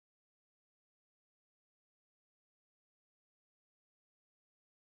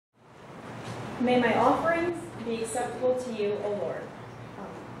May my offerings be acceptable to you, O Lord.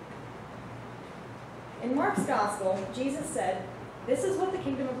 In Mark's Gospel, Jesus said, "This is what the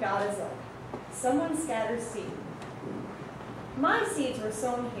kingdom of God is like. Someone scatters seed." My seeds were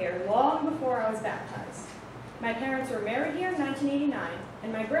sown here long before I was baptized. My parents were married here in 1989,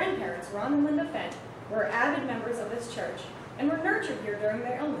 and my grandparents, Ron and Linda Fendt, were avid members of this church and were nurtured here during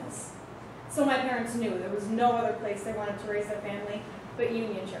their illness. So my parents knew there was no other place they wanted to raise their family but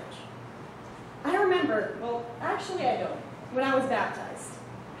Union Church. I remember, well, actually I don't, when I was baptized.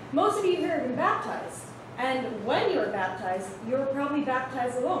 Most of you here have been baptized, and when you were baptized, you were probably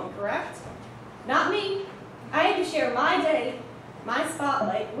baptized alone, correct? Not me. I had to share my day, my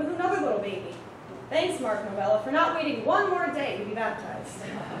spotlight, with another little baby. Thanks, Mark Novella, for not waiting one more day to be baptized.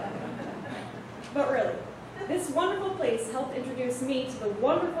 But really, this wonderful place helped introduce me to the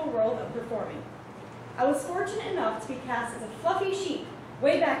wonderful world of performing. I was fortunate enough to be cast as a fluffy sheep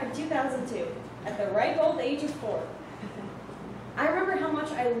way back in 2002, at the ripe old age of 4. I remember how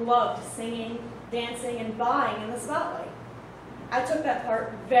much I loved singing, dancing, and buying in the spotlight. I took that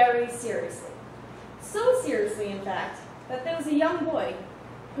part very seriously. So seriously, in fact, that there was a young boy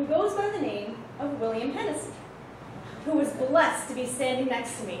who goes by the name of William Hennessy, who was blessed to be standing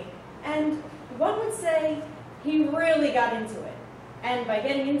next to me, and one would say he really got into it. And by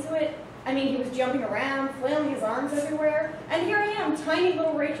getting into it, I mean he was jumping around, flailing his arms everywhere, and here I am, tiny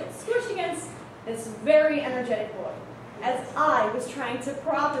little Rachel, squished against this very energetic boy, as I was trying to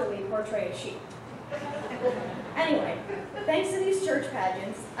properly portray a sheep. Anyway, thanks to these church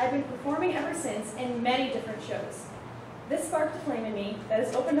pageants, I've been performing ever since in many different shows. This sparked a flame in me that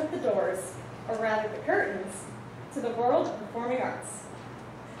has opened up the doors, or rather the curtains, to the world of performing arts.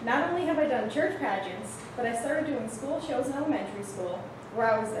 Not only have I done church pageants, but I started doing school shows in elementary school,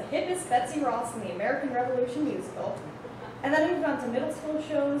 where I was the hippest Betsy Ross in the American Revolution musical, and then I moved on to middle school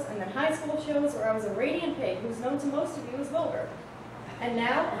shows and then high school shows where I was a radiant pig who's known to most of you as Wilbur. And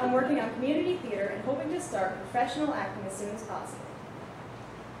now I'm working on community theater and hoping to start professional acting as soon as possible.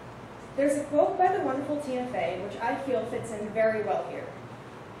 There's a quote by the wonderful Tina Fey which I feel fits in very well here.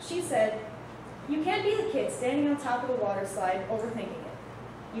 She said, "You can't be the kid standing on top of the water slide overthinking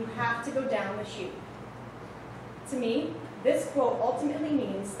it. You have to go down the chute." To me, this quote ultimately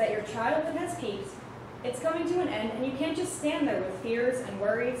means that your childhood has peaked, it's coming to an end, and you can't just stand there with fears and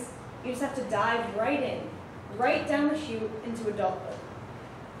worries. You just have to dive right in, right down the chute into adulthood.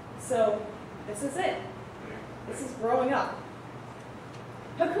 So, this is it. This is growing up.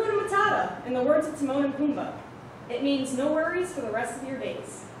 Hakuna Matata, in the words of Timon and Pumbaa. It means no worries for the rest of your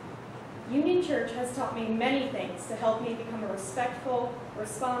days. Union Church has taught me many things to help me become a respectful,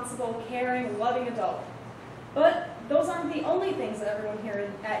 responsible, caring, loving adult. But those aren't the only things that everyone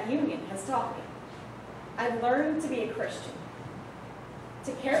here at Union has taught me. I've learned to be a Christian,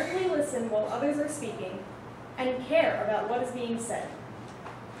 to carefully listen while others are speaking, and care about what is being said.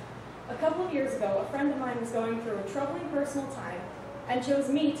 A couple of years ago, a friend of mine was going through a troubling personal time and chose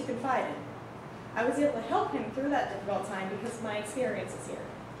me to confide in. I was able to help him through that difficult time because of my experiences here.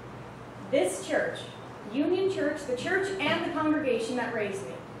 This church, Union Church, the church and the congregation that raised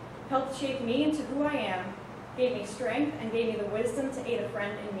me, helped shape me into who I am, gave me strength, and gave me the wisdom to aid a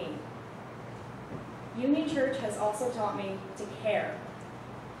friend in need. Union Church has also taught me to care.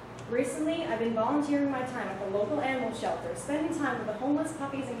 Recently, I've been volunteering my time at the local animal shelter, spending time with the homeless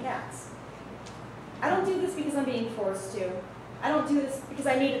puppies and cats. I don't do this because I'm being forced to. I don't do this because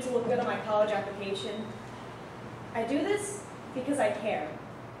I need it to look good on my college application. I do this because I care.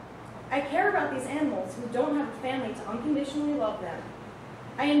 I care about these animals who don't have a family to unconditionally love them.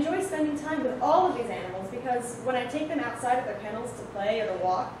 I enjoy spending time with all of these animals because when I take them outside of their kennels to play or to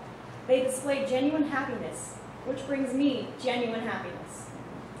walk, they display genuine happiness, which brings me genuine happiness.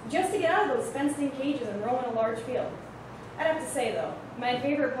 Just to get out of those fenced-in cages and roam in a large field. I'd have to say, though, my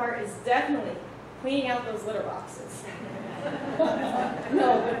favorite part is definitely cleaning out those litter boxes.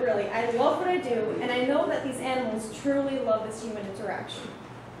 No, but really, I love what I do, and I know that these animals truly love this human interaction.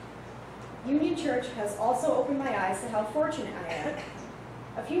 Union Church has also opened my eyes to how fortunate I am.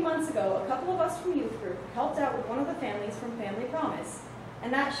 A few months ago, a couple of us from youth group helped out with one of the families from Family Promise,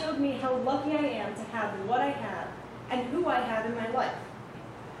 and that showed me how lucky I am to have what I have and who I have in my life.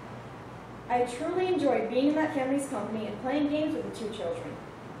 I truly enjoyed being in that family's company and playing games with the two children.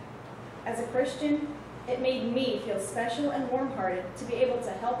 As a Christian, it made me feel special and warm-hearted to be able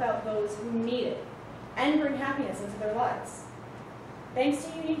to help out those who need it and bring happiness into their lives. Thanks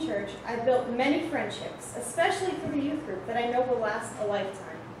to Union Church, I've built many friendships, especially through the youth group, that I know will last a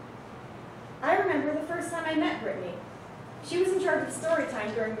lifetime. I remember the first time I met Brittany. She was in charge of story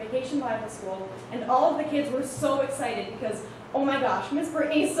time during Vacation Bible School, and all of the kids were so excited because Oh my gosh, Miss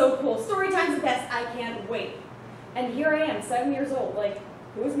Brittany's so cool. Story time's the best. I can't wait. And here I am, 7 years old, like,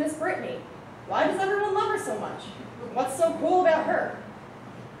 who's Miss Brittany? Why does everyone love her so much? What's so cool about her?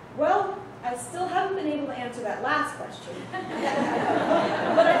 Well, I still haven't been able to answer that last question.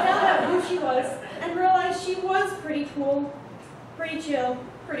 But I found out who she was and realized she was pretty cool, pretty chill,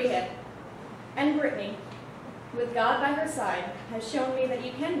 pretty hip. And Brittany, with God by her side, has shown me that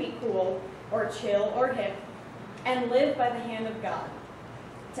you can be cool or chill or hip and live by the hand of God,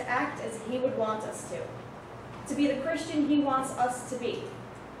 to act as He would want us to be the Christian He wants us to be,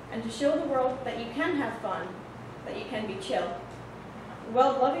 and to show the world that you can have fun, that you can be chill,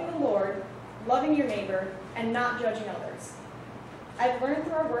 while loving the Lord, loving your neighbor, and not judging others. I've learned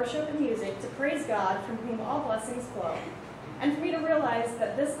through our worship and music to praise God from whom all blessings flow, and for me to realize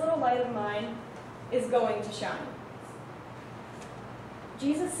that this little light of mine is going to shine.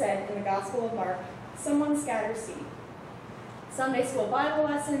 Jesus said in the Gospel of Mark, someone scatters seed. Sunday school Bible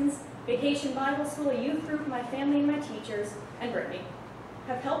lessons, vacation Bible school, a youth group, my family and my teachers, and Brittany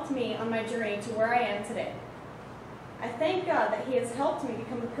have helped me on my journey to where I am today. I thank God that He has helped me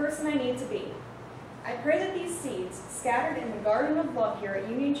become the person I need to be. I pray that these seeds, scattered in the garden of love here at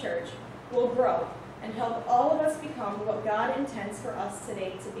Union Church, will grow and help all of us become what God intends for us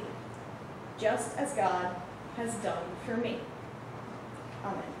today to be, just as God has done for me.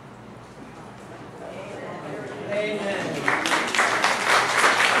 Amen.